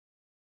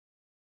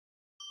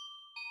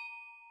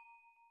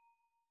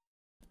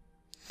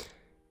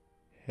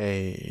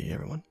Hey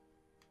everyone,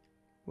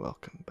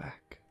 welcome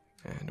back,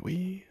 and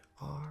we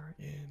are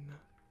in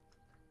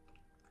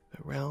the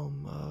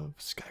realm of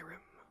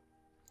Skyrim.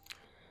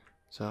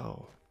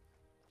 So,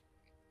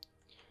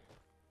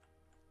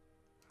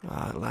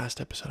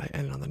 last episode I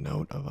ended on the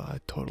note of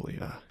totally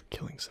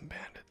killing some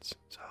bandits.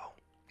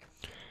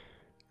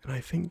 And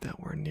I think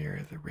that we're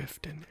near the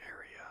Riften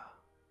area,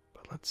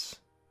 but let's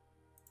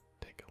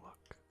take a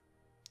look.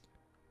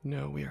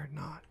 No, we are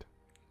not.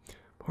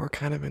 But we're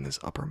kind of in this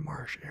upper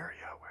marsh area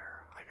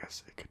where I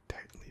guess it could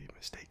technically be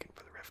mistaken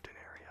for the Riften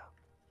area.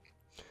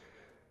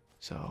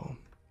 So,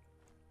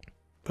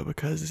 but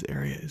because this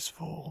area is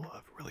full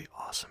of really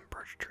awesome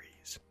birch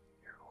trees.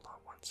 Here, hold on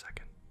 1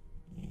 second.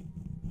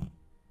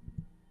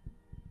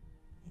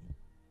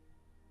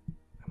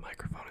 The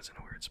microphone is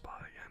in a weird spot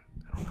again.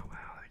 I don't know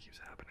how that keeps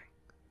happening.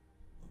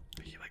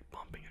 I keep like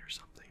bumping it or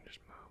something, it just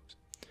moves.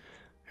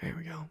 There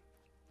we go.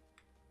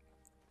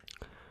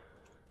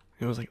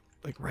 It was like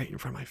right in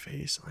front of my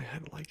face, and I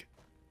had to like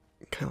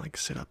kind of like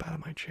sit up out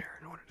of my chair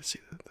in order to see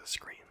the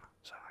screen.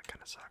 So that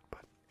kind of sucked,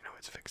 but you know,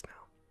 it's fixed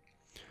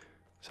now.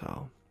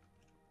 So,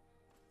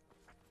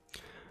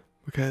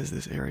 because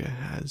this area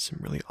has some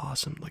really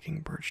awesome looking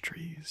birch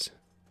trees,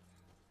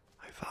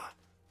 I thought,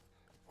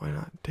 why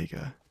not take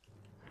a...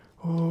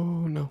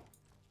 Oh no.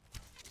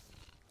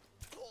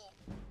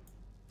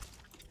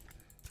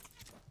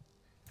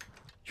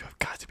 You have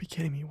got to be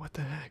kidding me, what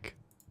the heck?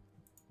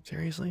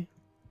 Seriously?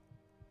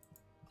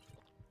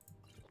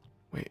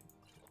 Wait,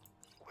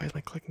 why is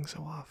my clicking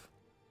so off?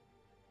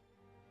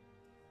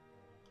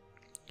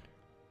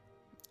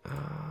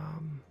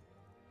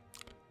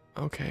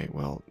 Okay,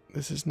 well,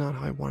 this is not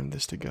how I wanted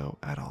this to go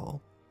at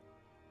all.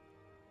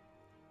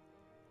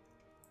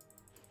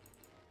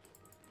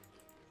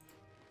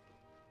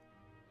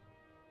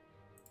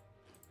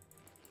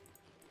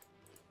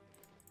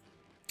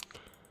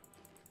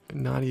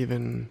 Not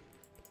even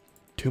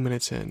 2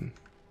 minutes in.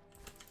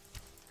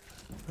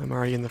 I'm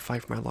already in the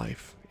fight for my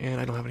life, and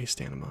I don't have any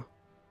stamina.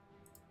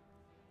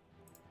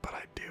 But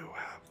I do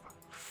have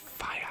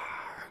fire.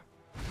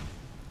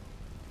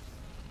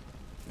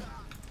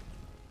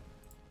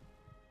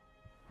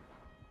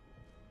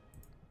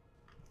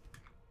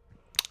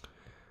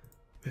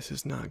 This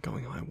is not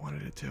going how I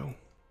wanted it to.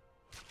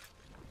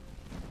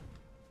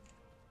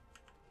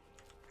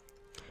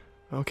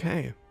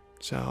 Okay,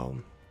 so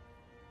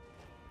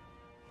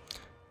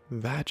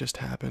that just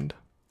happened.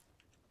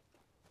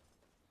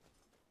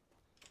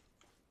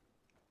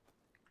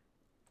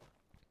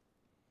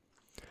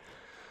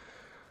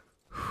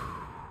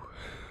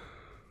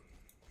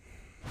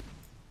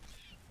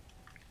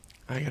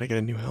 I gotta get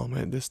a new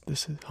helmet. This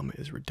helmet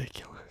is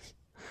ridiculous,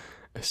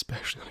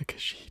 especially on a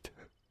Khajiit.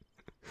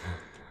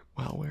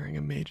 While wearing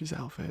a mage's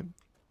outfit.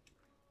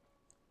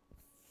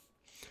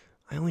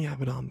 I only have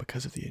it on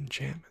because of the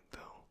enchantment,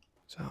 though.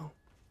 So,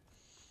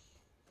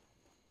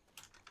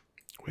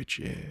 which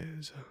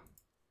is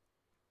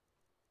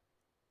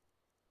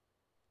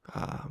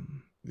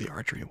the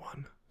archery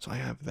one. So I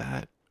have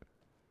that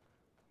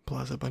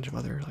plus a bunch of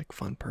other like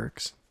fun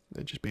perks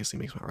that just basically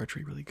makes my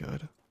archery really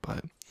good,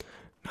 but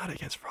not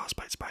against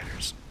frostbite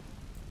spiders,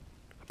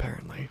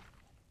 apparently.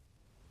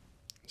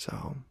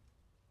 So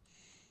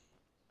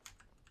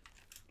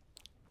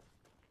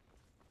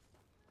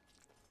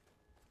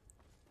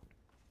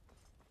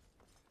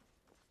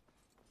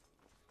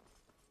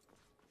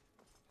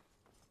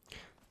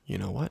you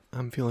know what?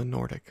 I'm feeling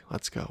Nordic.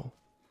 Let's go.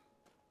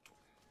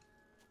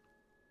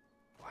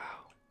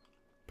 Wow.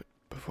 But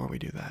before we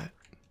do that,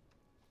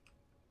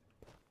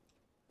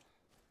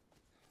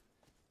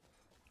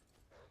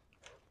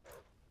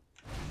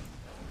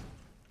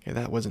 okay,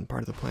 that wasn't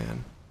part of the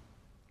plan.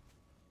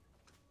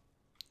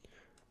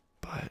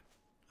 But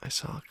I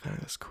saw kind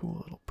of this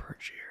cool little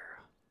perch here.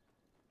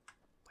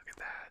 Look at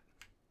that.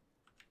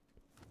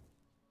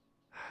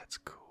 That's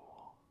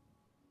cool.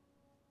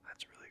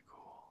 That's really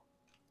cool.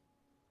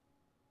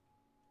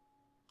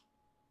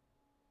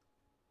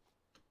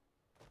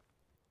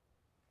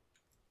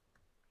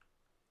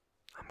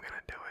 I'm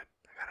gonna do it.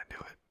 I gotta do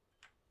it.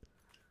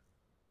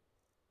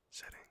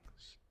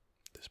 Settings.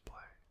 Display.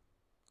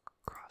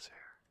 Crosshair.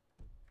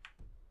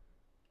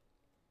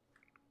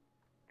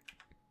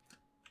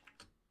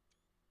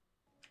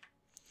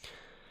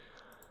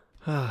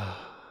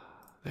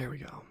 There we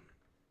go.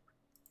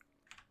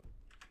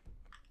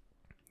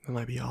 That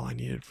might be all I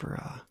needed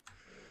for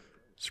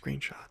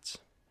screenshots.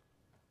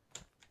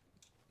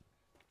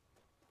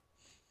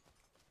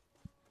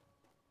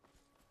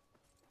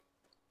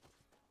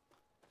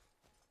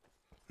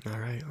 All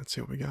right, let's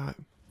see what we got.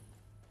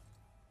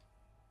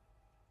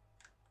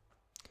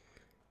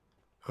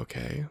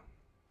 Okay,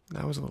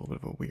 that was a little bit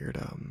of a weird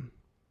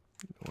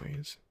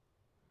noise.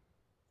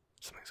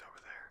 Something's over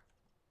there.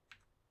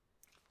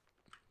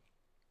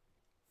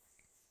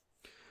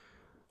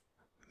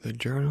 The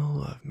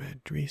Journal of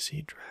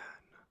Medrisi Dran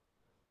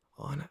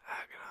on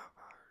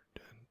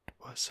Agnavard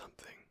was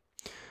something.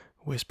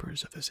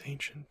 Whispers of this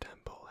ancient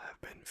temple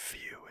have been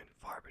few and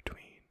far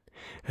between,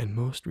 and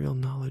most real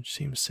knowledge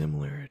seems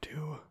similar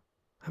to...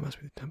 That must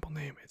be the temple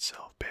name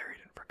itself, buried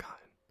in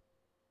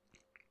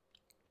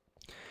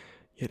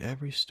Yet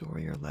every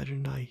story or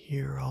legend I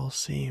hear all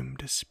seem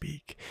to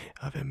speak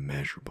of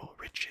immeasurable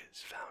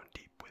riches found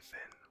deep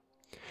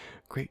within.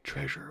 Great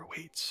treasure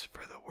awaits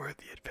for the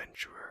worthy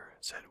adventurer,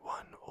 said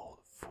one old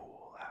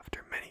fool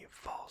after many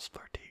false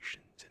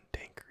flirtations and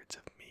tankards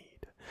of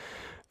mead.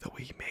 Though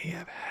he may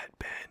have had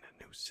been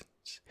a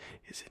nuisance,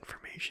 his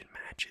information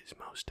matches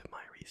most of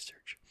my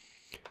research,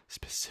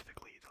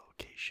 specifically the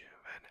location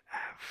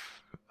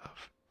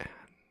of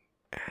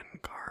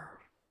Angar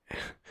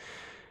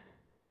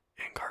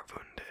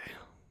Angarvunde,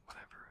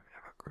 whatever.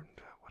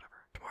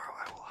 Tomorrow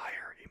I will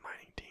hire a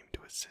mining team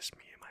to assist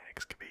me in my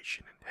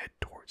excavation and head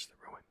towards the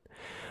ruin.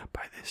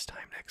 By this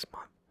time next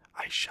month,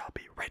 I shall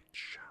be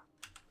rich.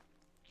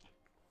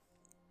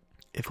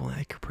 If only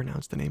I could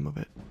pronounce the name of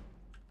it.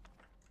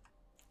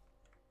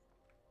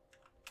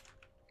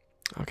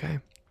 Okay,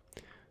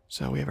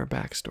 so we have our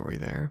backstory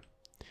there.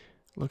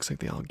 Looks like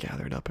they all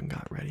gathered up and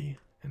got ready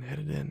and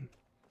headed in.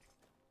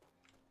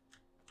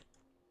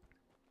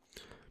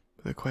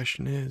 But the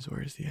question is,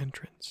 where's the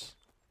entrance?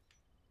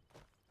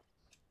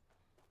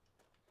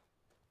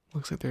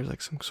 Looks like there's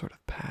like some sort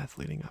of path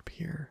leading up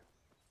here.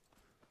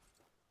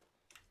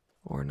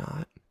 Or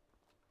not.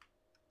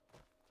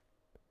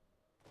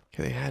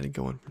 Okay, they had to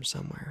go in from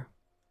somewhere.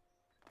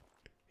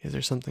 Is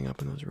there something up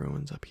in those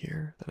ruins up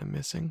here that I'm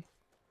missing?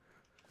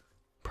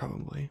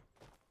 Probably.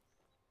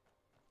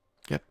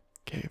 Yep,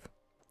 cave.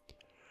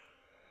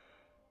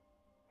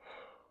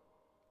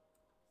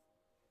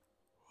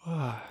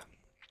 Ah.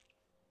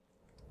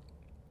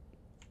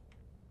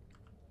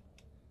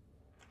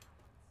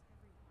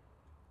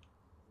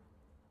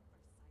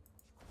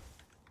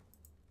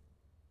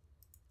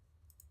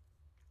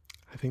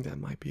 I think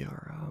that might be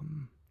our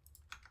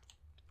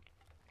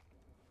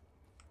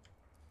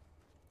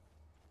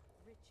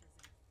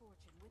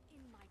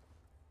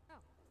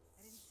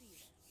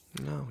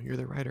No, you're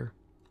the writer.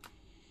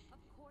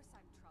 Of course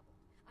I'm troubled.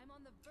 I'm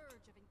on the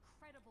verge of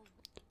incredible.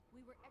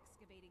 We were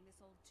excavating this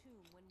old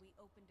tomb when we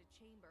opened a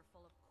chamber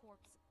full of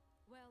corpses.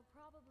 Well,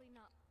 probably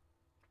not.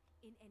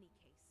 In any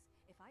case,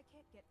 if I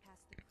can't get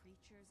past the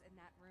creatures in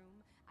that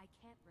room, I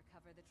can't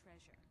recover the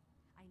treasure.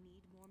 I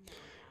need more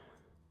manpower.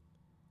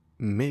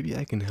 Maybe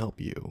I can help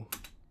you.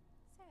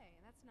 Say,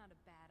 that's not a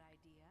bad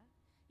idea.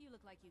 You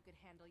look like you could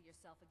handle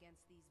yourself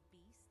against these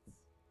beasts.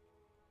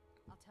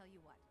 I'll tell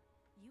you what.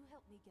 You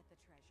help me get the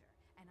treasure,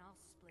 and I'll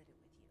split it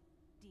with you.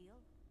 Deal?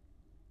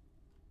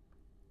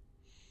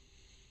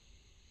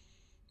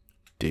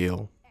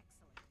 Deal.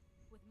 Excellent.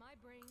 With my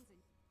brains and...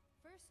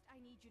 First, I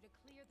need you to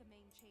clear the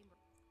main chamber.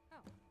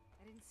 Oh,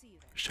 I didn't see you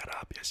there. Shut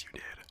up. Yes, you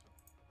did.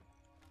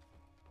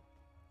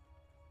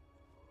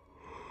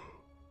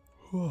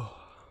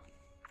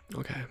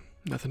 Okay,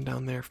 nothing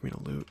down there for me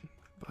to loot,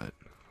 but...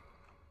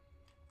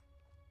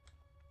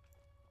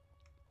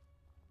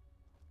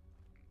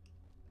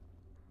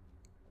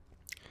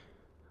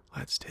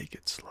 let's take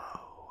it slow.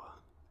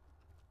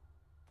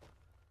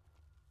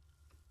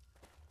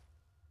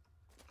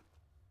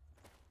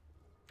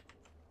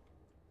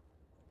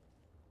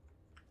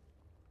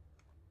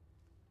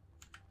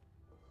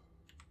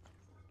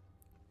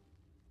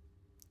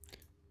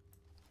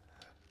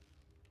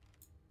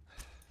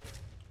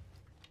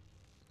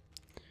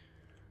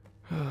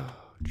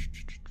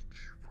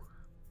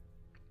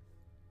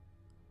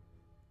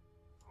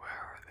 Where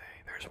are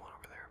they? There's one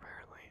over there,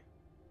 apparently.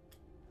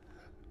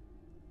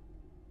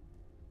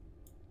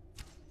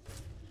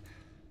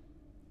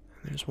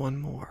 And there's one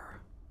more.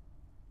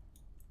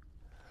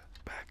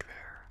 Back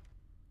there.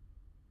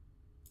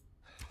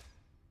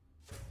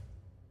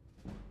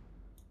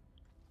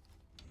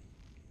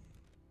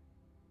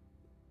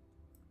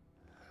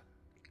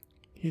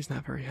 He's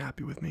not very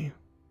happy with me.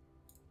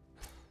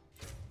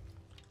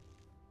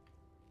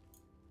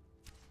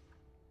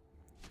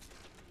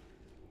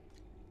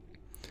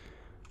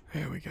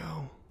 There we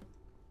go.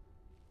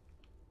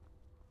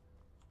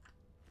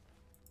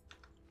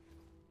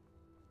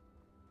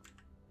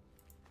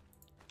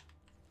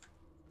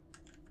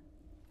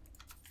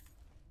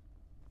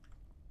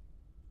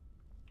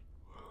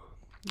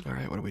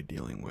 Alright, what are we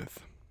dealing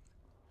with?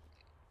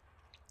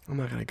 I'm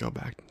not gonna go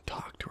back and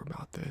talk to her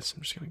about this.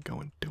 I'm just gonna go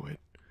and do it.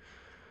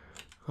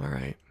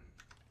 Alright.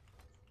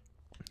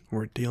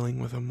 We're dealing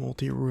with a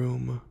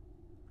multi-room.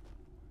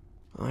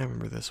 I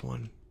remember this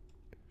one.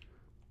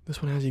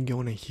 This one has you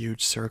go in a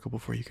huge circle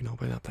before you can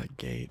open up that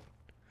gate.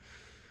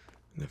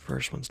 And the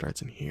first one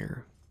starts in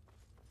here.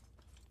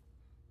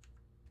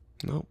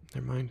 Nope,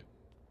 never mind.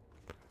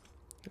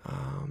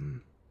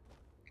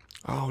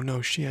 Oh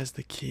no, she has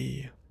the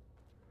key.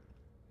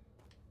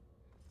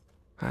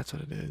 That's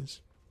what it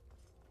is.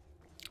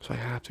 So I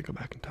have to go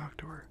back and talk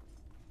to her.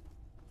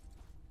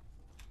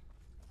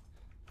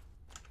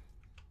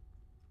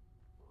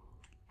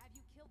 Have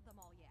you killed them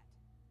all yet?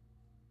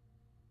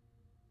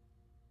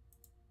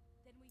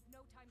 Then we've no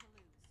time to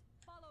lose.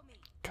 Follow me.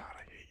 God,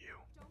 I hate you.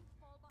 Don't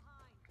fall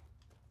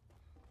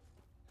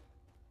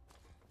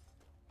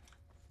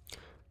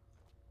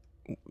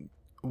behind.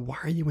 Why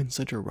are you in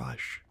such a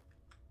rush?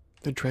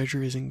 The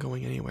treasure isn't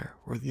going anywhere.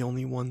 We're the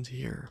only ones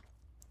here.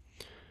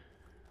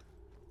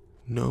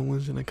 No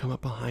one's gonna come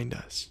up behind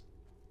us.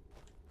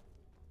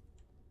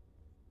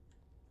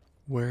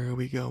 Where are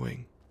we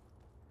going?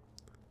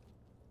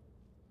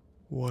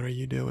 What are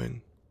you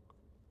doing?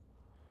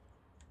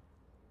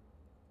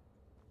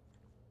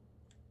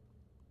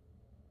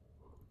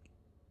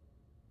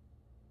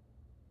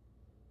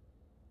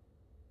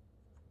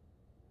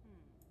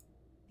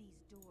 These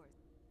doors.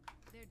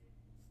 There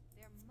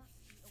must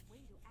be a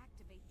way to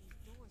activate these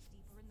doors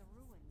deeper in the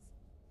ruins.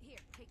 Here,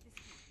 take this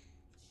key.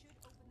 It should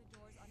open the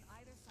doors on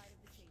either side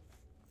of the chamber.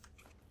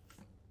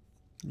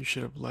 You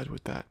should have led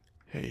with that.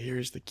 Hey,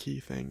 here's the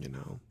key thing, you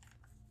know.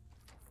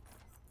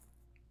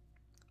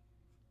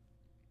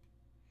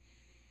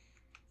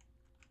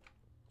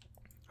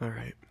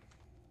 Alright.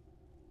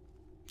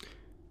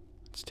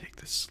 Let's take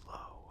this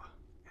slow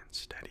and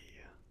steady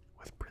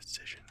with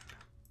precision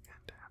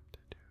and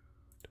aptitude.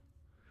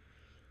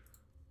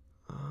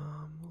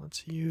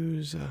 Let's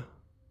use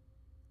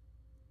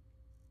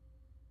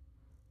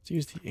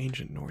the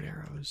ancient Nord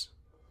arrows.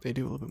 They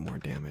do a little bit more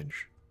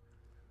damage.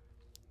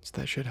 So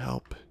that should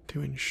help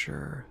to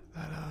ensure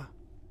that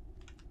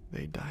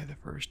they die the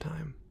first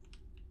time.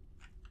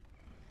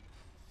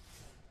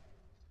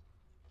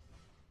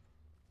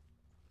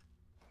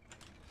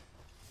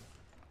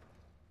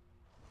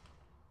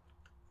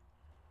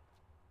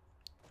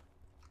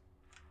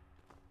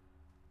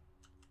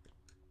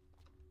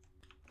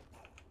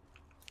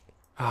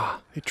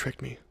 Ah, they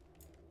tricked me.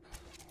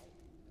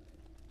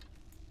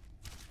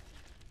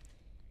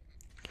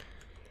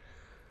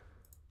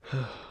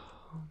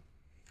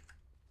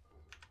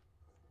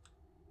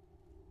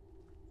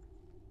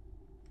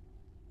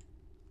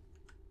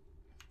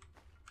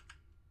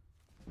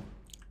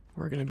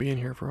 We're gonna be in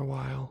here for a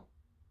while.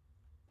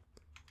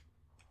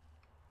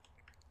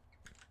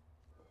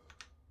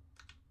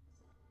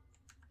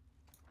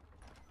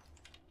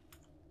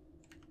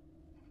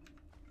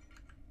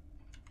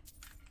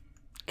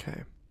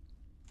 Okay.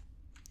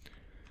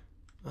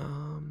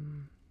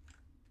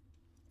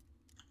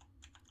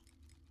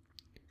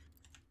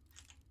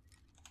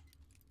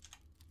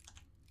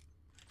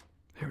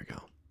 Here we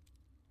go.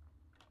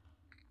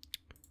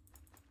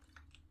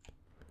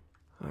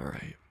 All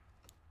right.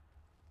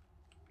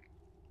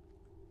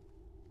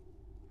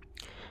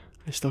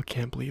 I still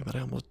can't believe that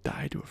I almost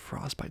died to a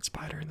frostbite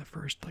spider in the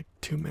first,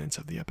 2 minutes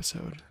of the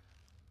episode.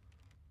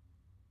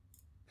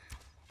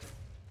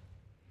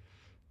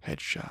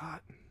 Headshot.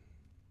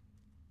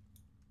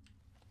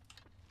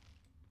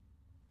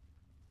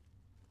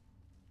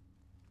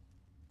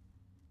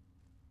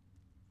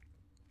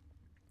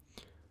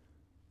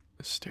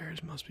 The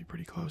stairs must be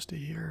pretty close to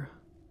here.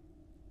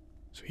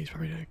 So he's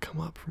probably gonna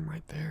come up from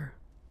right there.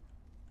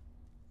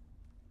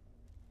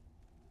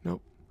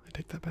 Nope, I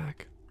take that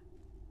back.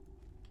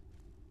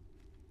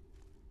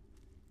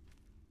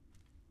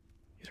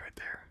 He's right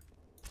there.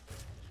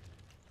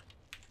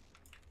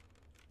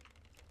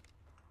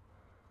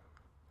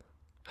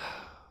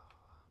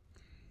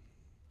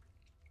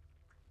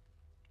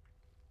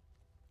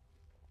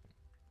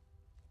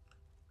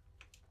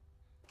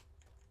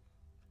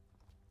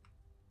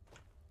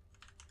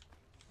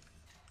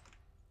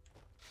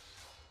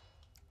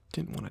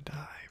 Didn't want to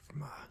die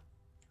from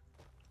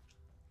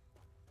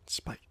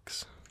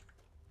spikes,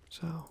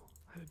 so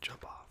I had to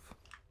jump off.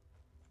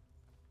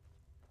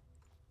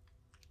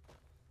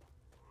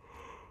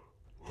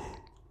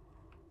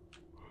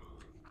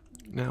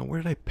 Now,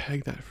 where did I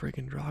peg that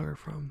friggin' Draugr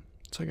from?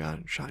 So I got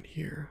it shot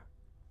here.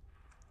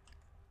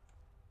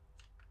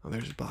 Oh,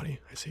 there's his body.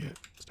 I see it.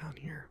 It's down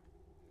here.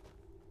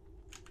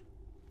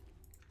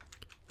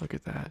 Look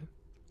at that.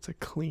 It's a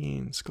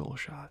clean skull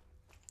shot.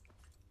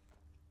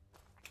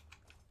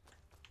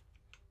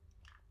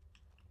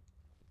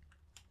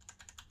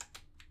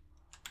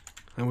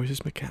 I wish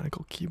this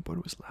mechanical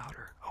keyboard was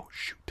louder. Oh,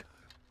 shoot.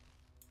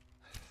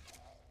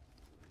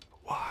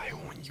 Why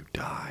won't you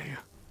die?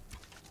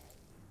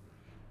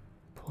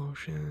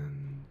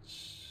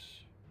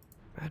 Potions.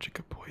 Magic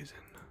of poison.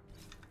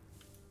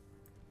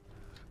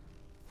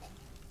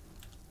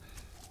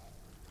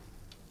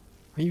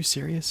 Are you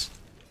serious?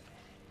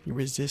 You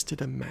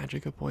resisted a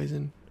magic of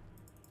poison?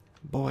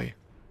 Boy.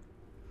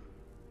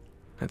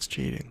 That's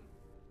cheating.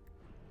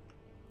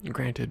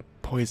 Granted,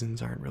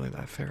 poisons aren't really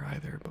that fair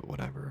either, but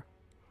whatever.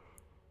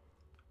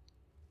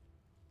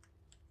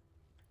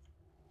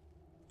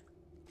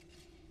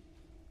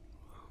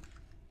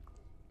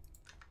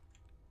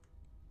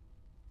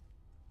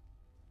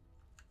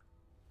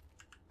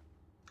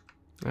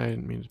 I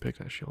didn't mean to pick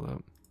that shield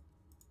up.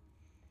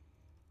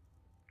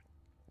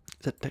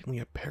 Is that technically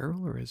a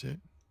peril, or is it?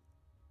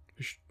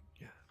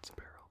 Yeah, it's a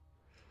peril.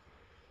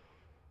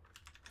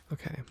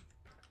 Okay.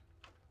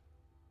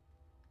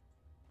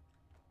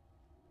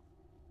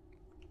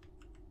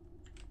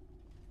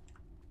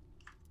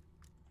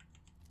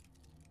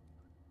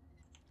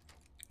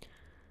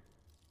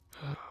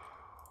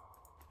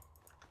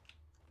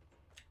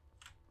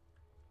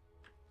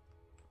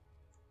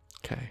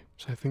 Okay,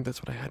 so I think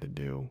that's what I had to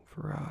do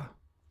for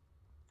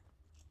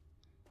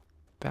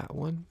that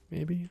one,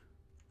 maybe?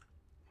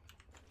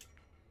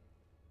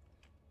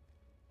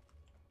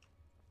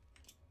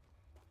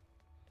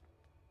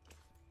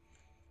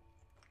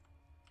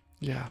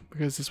 Yeah,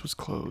 because this was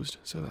closed,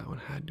 so that one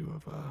had to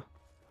have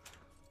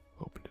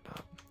opened it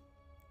up.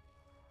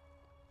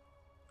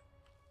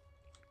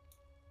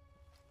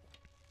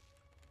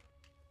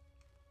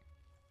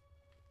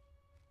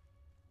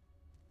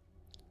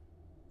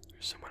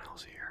 There's someone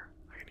else here.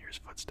 I can hear his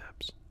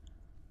footsteps.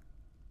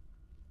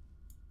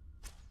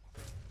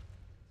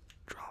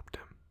 Dropped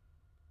him.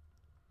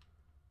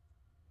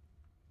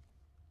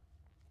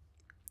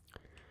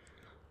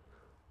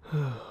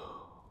 One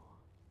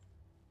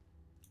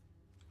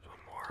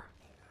more.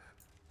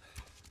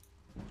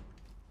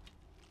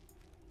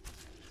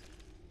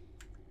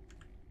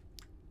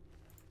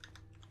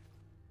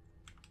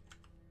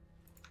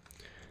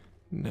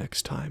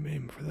 Next time,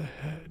 aim for the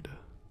head.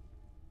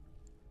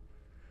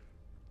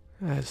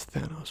 As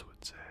Thanos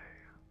would say.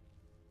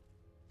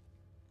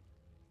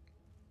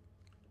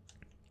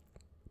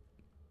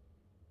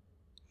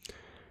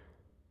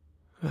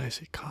 I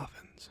see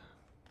coffins.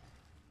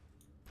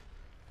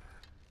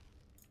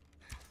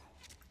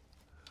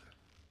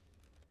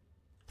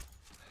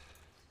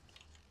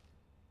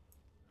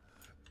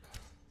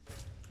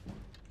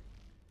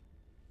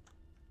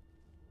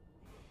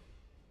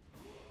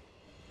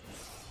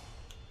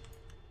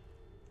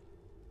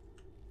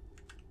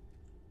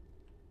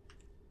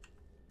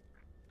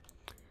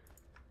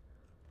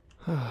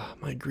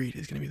 My greed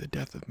is going to be the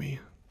death of me.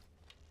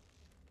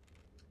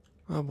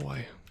 Oh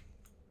boy.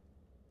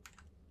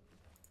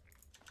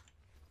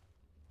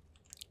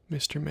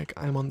 Mr. Mick,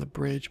 I'm on the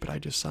bridge, but I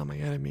just saw my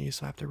enemy,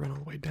 so I have to run all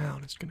the way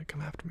down. It's going to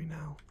come after me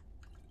now.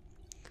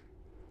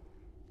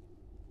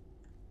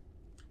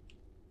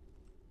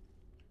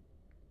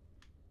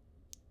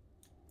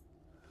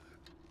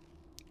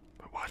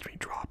 But watch me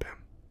drop him.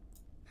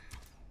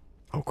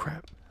 Oh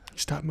crap. He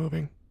stopped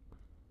moving.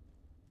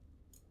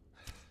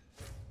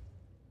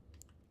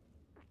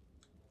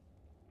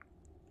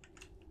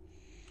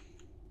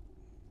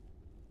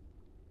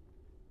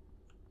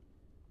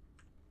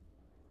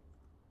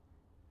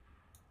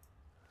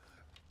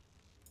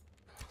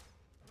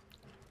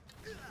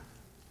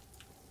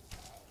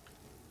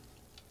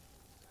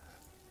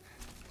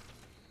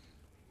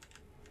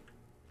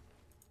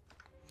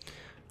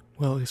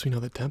 Well, at least we know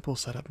the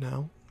temple's set up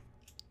now.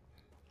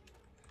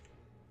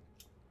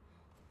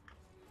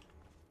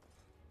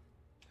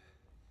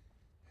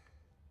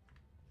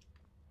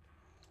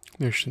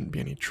 There shouldn't be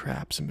any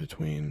traps in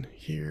between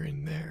here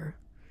and there.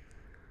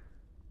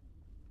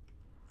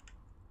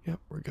 Yep,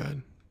 we're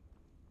good.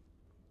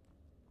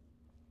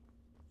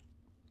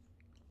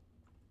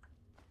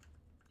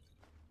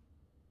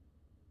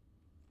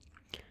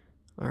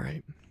 All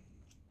right.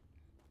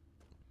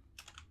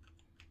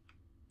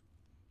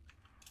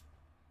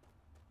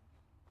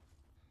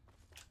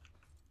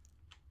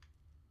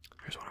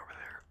 There's one over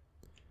there.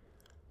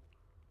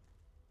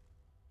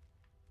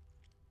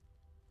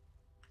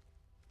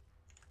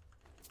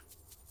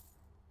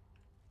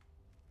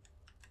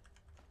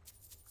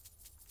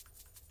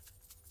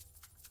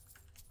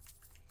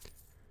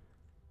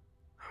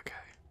 Okay,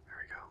 there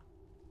we go.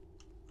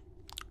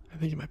 I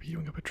think he might be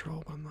doing a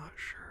patrol, but I'm not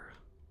sure.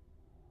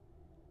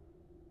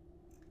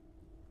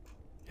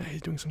 Yeah,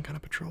 he's doing some kind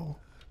of patrol.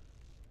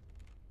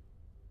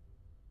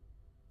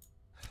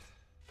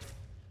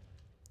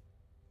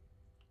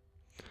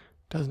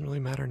 Doesn't really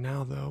matter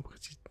now, though,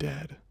 because he's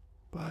dead,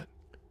 but...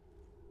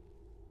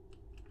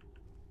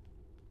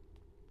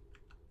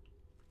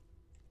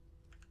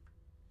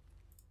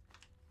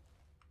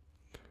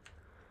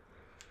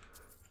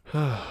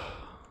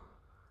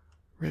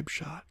 Rib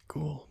shot,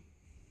 cool.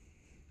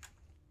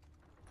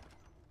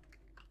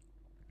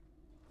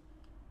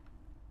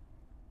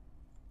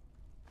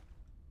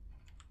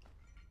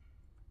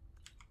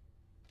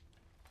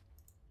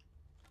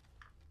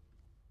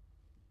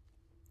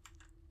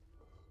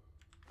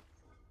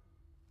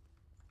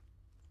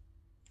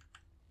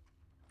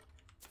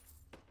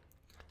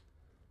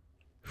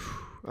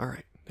 All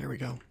right, there we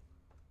go.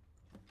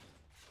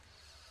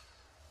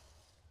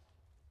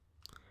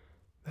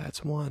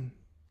 That's one.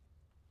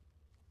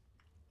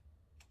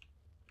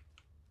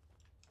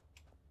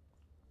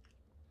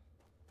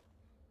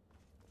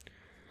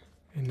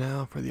 And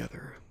now for the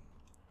other.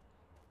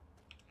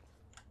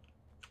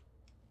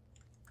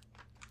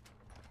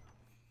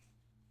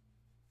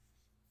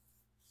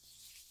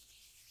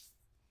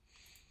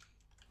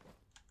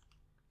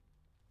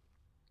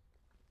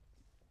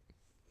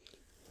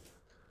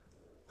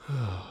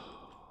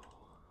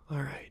 All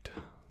right.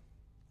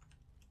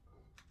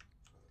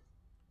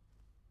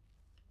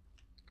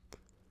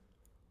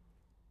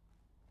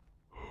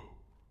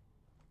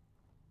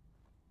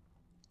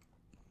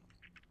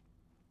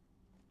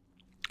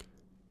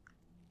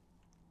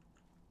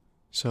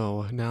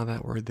 So now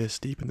that we're this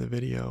deep in the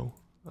video,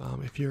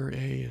 if you're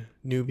a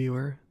new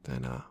viewer,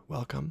 then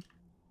welcome.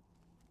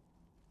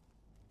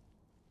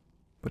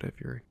 But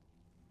if you're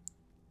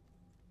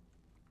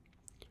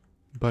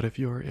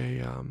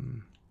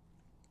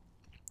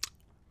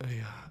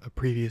a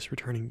previous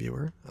returning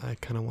viewer, I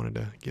kind of wanted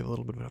to give a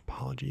little bit of an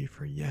apology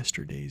for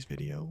yesterday's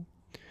video,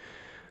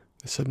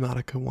 the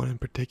Subnautica one in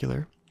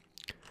particular,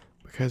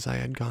 because I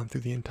had gone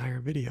through the entire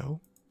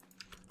video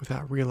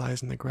without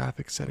realizing the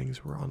graphics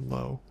settings were on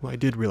low. Well, I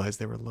did realize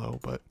they were low,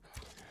 but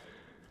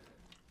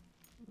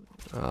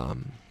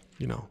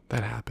you know,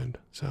 that happened.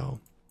 So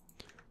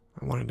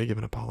I wanted to give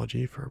an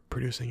apology for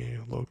producing a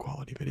low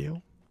quality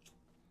video,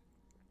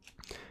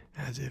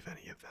 as if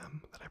any of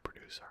them that I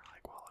produce are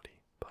high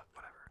quality, but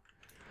whatever.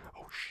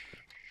 Oh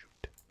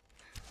shoot.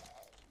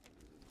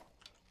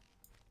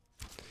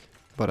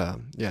 But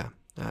yeah,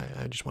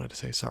 I just wanted to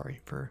say sorry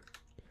for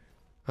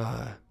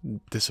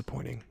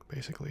disappointing,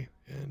 basically,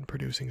 and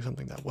producing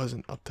something that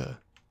wasn't up to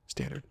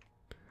standard.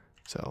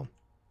 So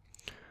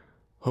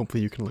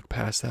hopefully you can look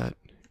past that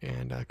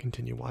and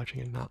continue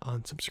watching and not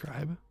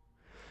unsubscribe.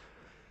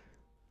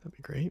 That'd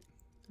be great.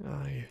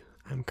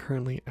 I'm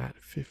currently at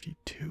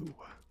 52,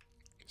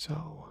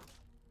 so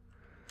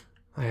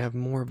I have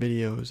more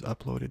videos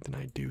uploaded than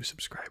I do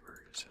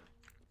subscribers,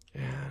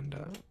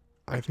 and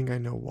I think I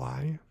know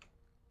why.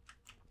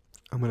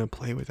 I'm gonna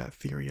play with that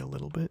theory a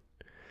little bit,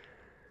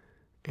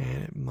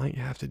 and it might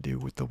have to do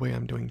with the way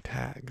I'm doing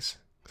tags,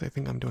 because I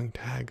think I'm doing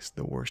tags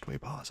the worst way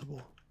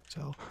possible.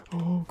 So,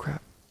 oh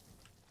crap.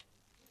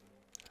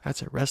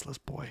 That's a restless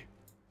boy.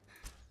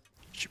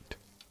 Shoot.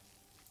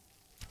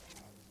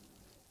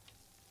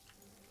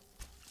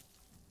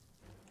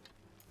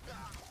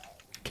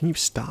 Can you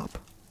stop?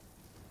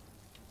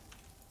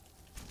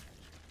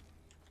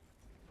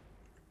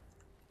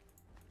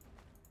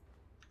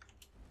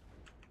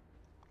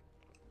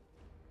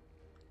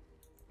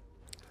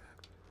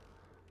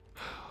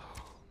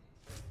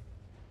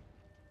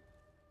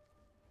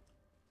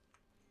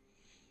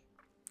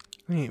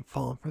 I ain't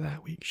falling for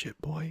that weak shit,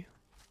 boy.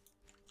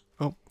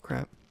 Oh,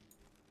 crap.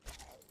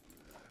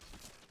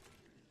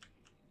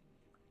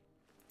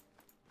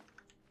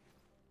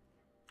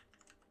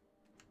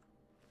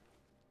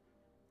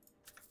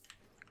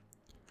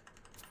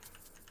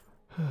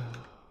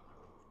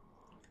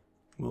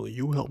 Will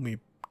you help me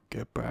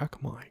get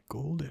back my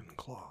golden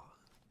claw?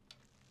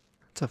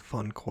 It's a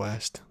fun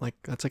quest. Like,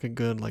 that's like a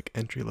good like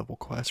entry-level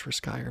quest for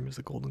Skyrim, is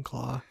the golden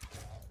claw.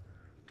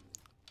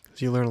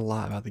 Because you learn a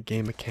lot about the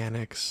game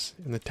mechanics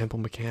and the temple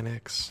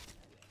mechanics,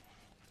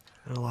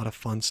 and a lot of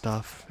fun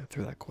stuff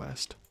through that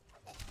quest.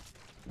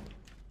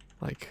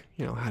 Like,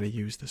 you know, how to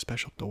use the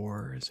special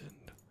doors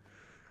and,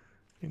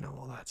 you know,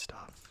 all that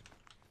stuff.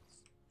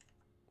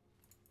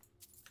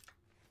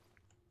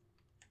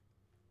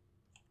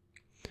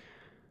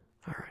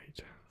 Alright.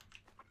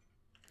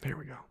 There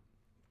we go.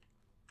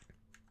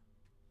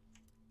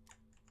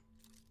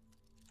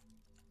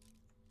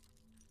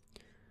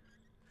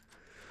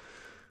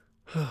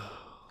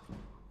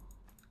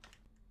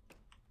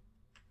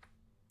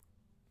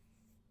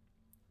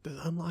 Does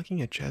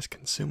unlocking a chest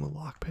consume a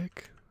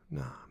lockpick?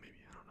 Nah, maybe,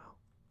 I don't know.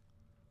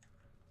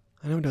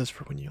 I know it does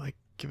for when you like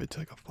give it to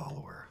like a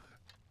follower.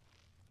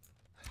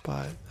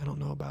 But I don't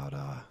know about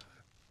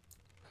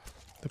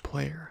the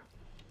player.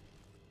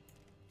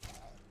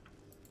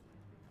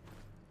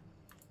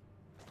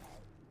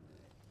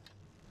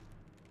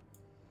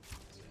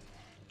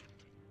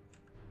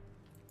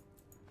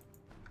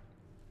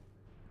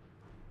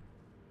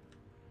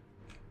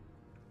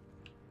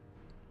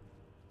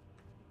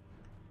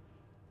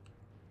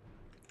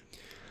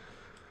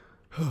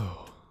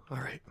 Oh, all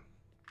right.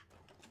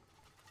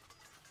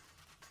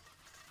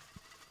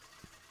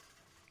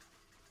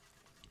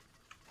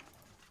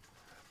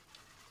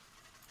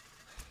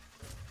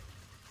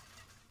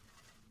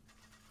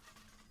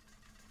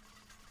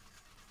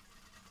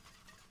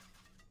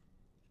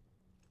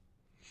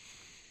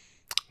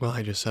 Well,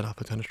 I just set off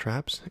a ton of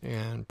traps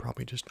and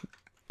probably just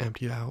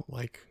emptied out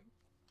like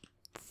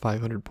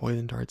 500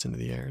 poison darts into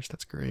the air, so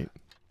that's great.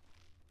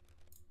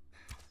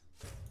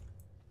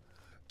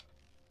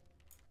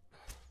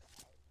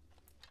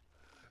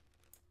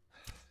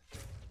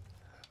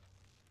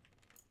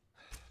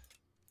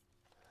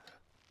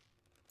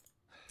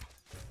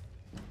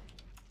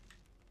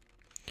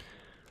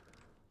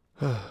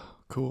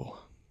 Cool.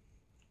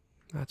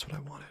 That's what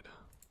I wanted.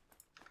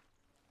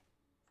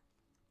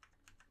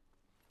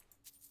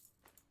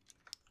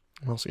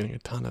 I'm also getting a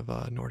ton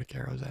of Nordic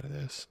arrows out of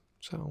this,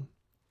 so.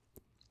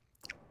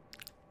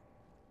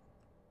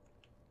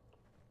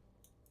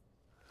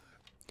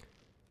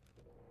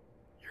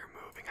 You're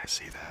moving, I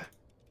see that.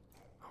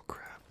 Oh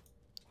crap.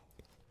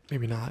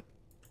 Maybe not.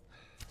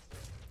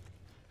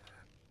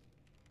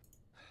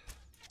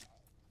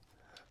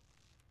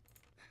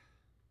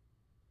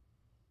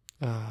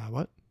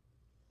 What?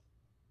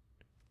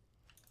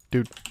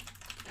 Dude.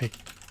 Hey.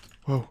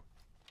 Whoa.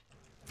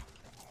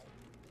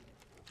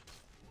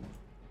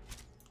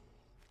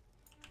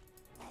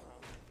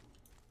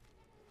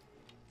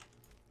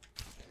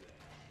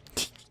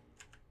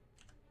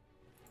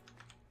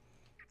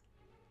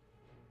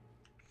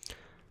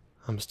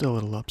 I'm still a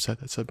little upset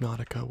that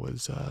Subnautica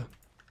was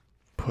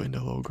put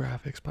into low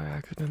graphics by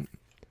accident.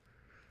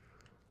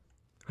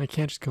 I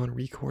can't just go and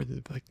record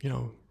the, like, you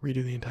know,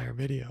 redo the entire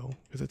video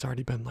because it's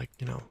already been, like,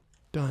 you know,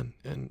 done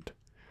and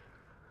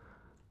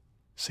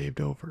saved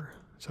over.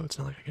 So it's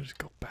not like I can just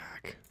go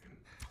back.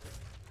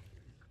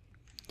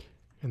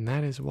 And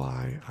that is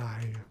why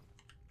I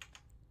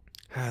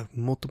have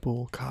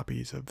multiple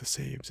copies of the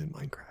saves in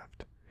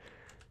Minecraft.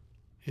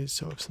 Is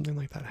so if something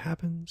like that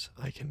happens,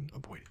 I can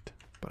avoid it.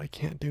 But I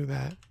can't do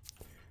that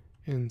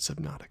in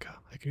Subnautica.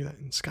 I can do that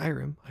in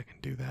Skyrim. I can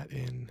do that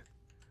in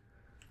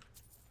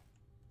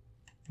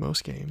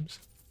most games,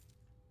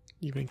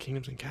 even in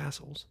Kingdoms and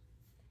Castles,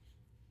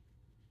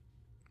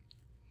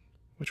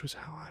 which was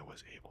how I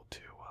was able to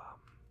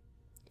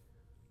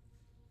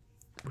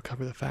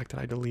recover the fact that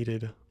I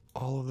deleted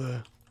all of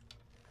the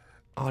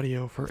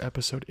audio for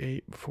episode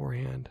 8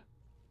 beforehand.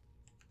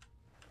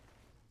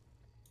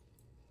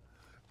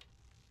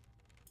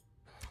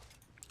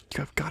 You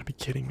have got to be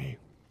kidding me.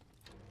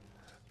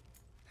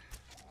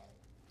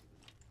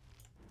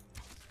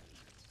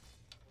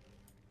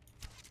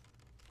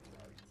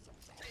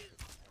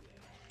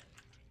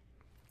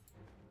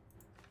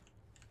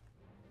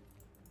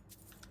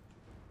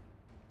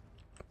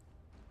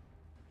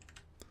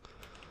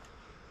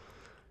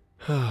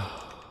 Where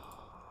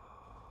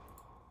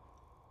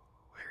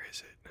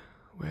is it?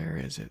 Where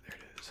is it? There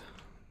it is.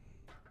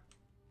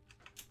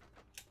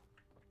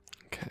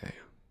 Okay.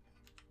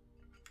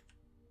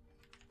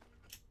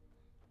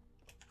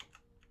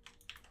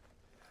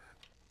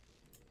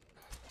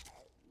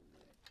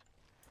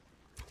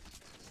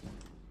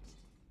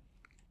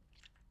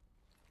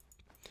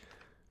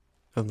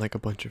 And like a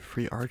bunch of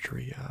free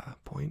archery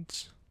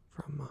points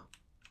from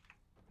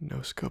no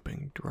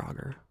scoping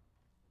Draugr.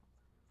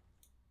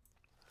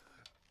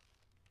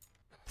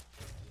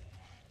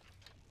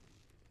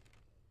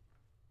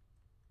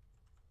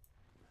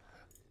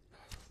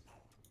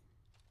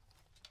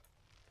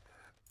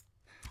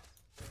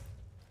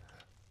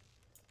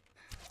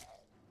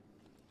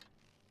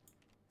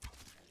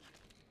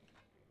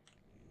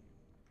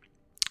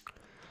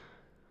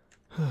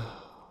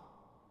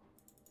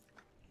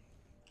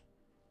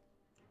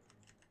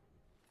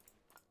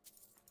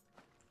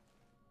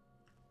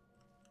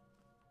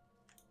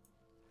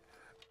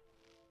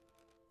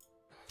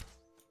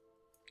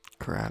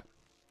 Crap.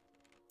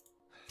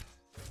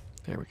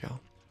 There we go.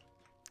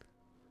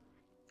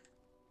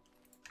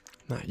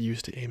 Not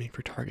used to aiming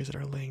for targets that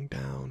are laying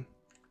down.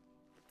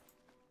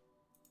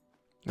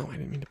 No, I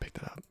didn't mean to pick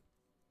that up. I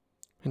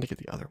meant to get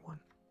the other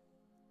one.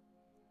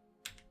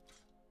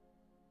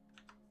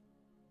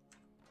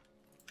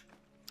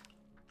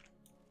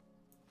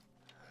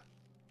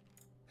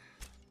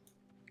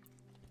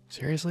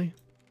 Seriously?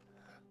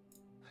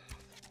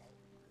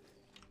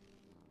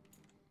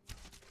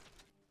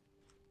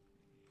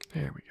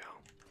 There we go.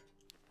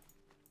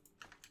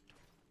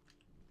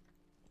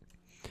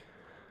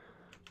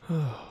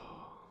 Oh.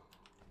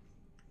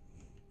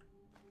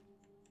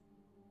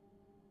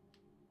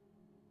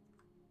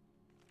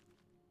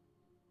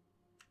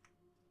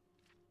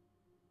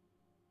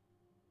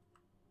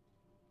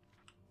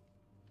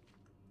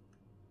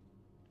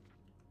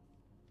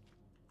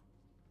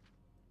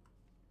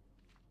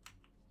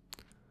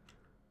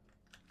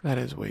 That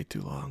is way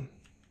too long.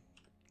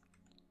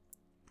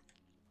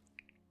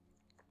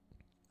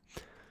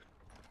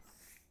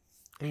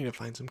 I need to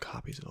find some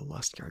copies of the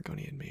Lust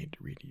Argonian made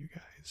to read to you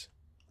guys.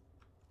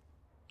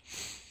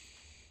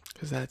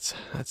 Cause that's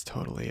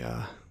totally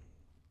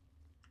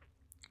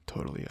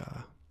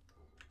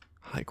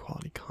high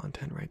quality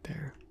content right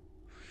there.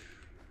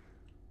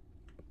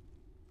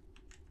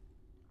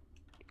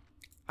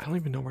 I don't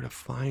even know where to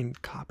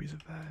find copies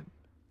of that.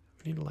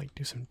 We need to like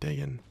do some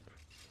digging.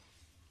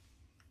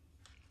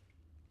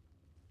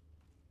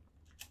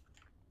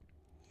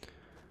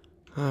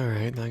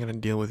 Alright, now I gotta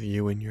deal with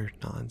you and your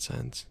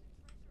nonsense.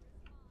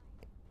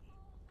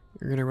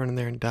 You're gonna run in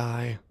there and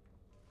die.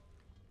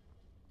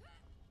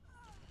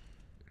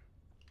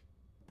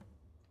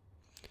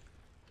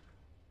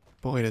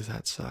 Boy, does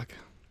that suck.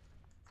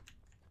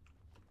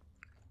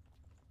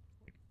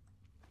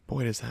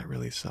 Boy, does that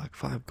really suck.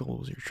 5 gold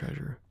was your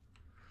treasure.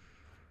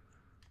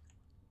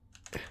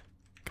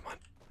 Come on.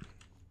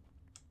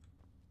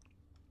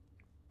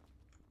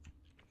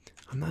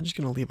 I'm not just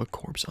gonna leave a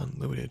corpse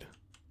unlooted.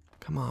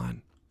 Come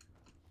on.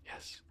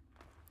 Yes.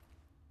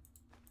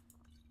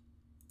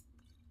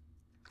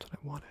 That's what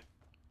I wanted.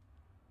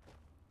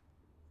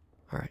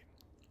 Alright.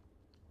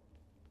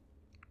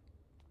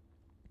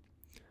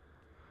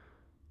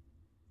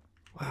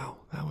 Wow,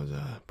 that was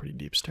a pretty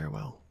deep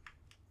stairwell.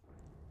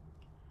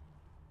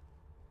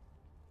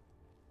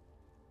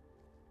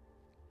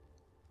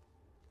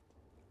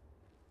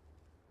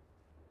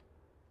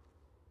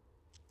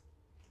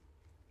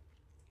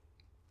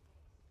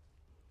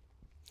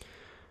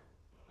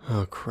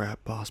 Oh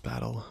crap, boss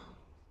battle.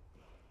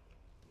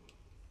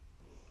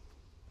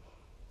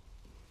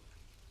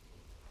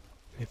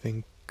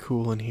 Anything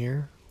cool in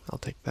here? I'll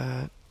take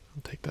that.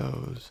 I'll take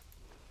those.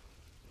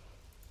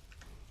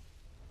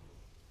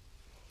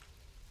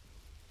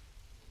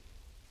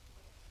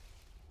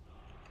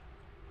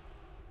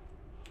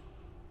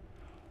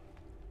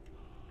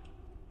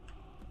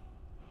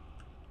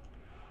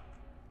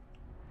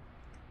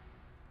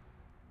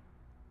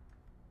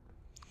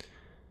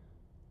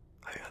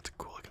 I think that's a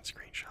cool looking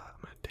screenshot.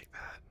 I'm gonna take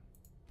that.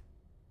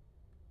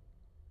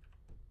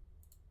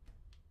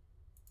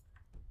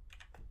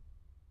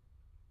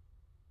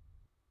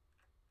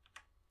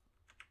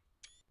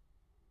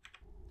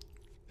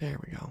 There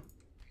we go.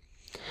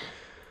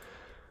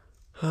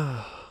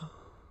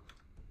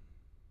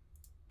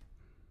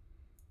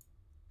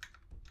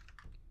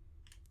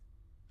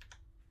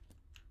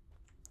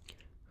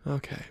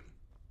 Okay.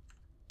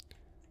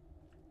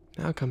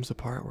 Now comes the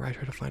part where I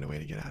try to find a way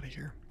to get out of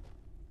here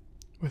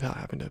without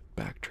having to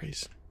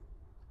backtrace.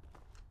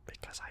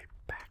 Because I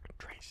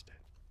backtraced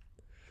it.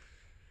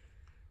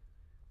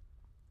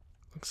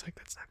 Looks like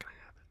that's not gonna happen.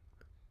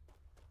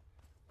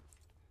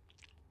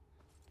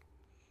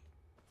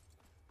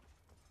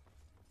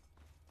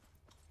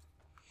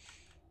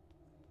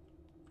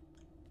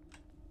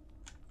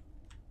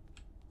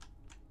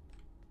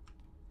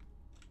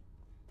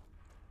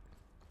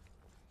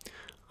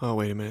 Oh,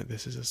 wait a minute.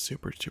 This is a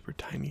super, super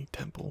tiny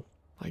temple.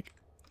 Like,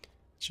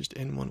 it's just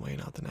in one way,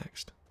 not the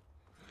next.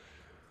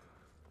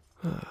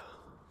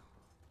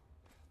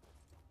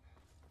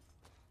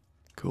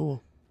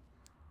 Cool.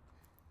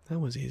 That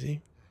was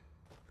easy.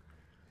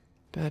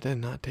 That did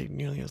not take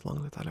nearly as long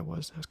as I thought it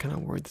was. I was kind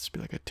of worried this would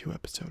be like a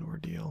 2-episode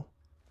ordeal.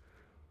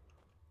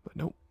 But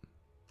nope.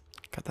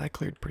 Got that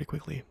cleared pretty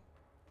quickly.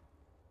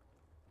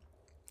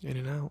 In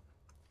and out.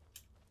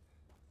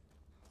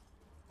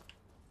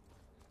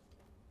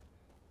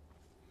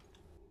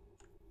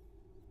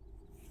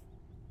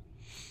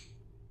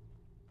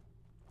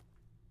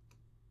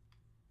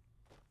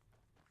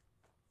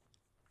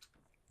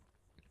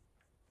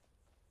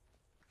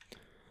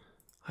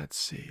 Let's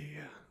see.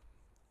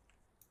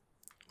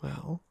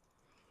 Well,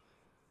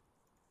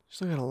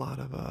 still got a lot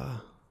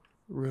of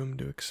room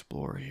to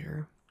explore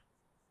here.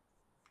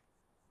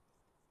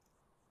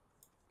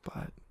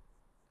 But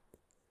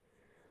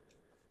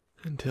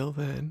until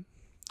then,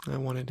 I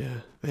wanted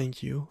to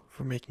thank you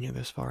for making it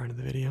this far into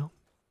the video.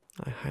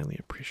 I highly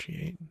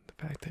appreciate the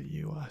fact that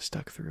you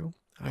stuck through.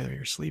 Either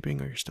you're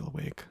sleeping or you're still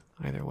awake.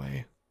 Either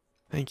way,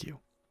 thank you.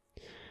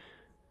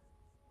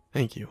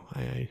 Thank you.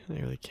 I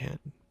really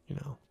can't,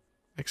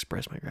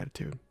 express my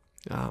gratitude.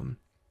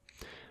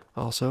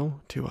 Also,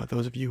 to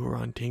those of you who are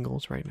on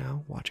Tingles right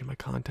now watching my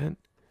content,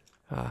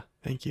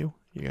 thank you.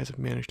 You guys have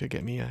managed to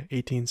get me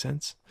 18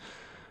 cents.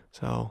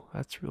 So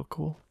that's real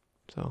cool.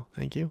 So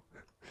thank you.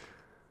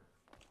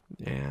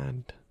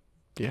 And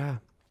yeah,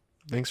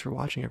 thanks for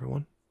watching,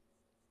 everyone.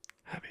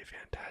 Have a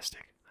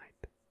fantastic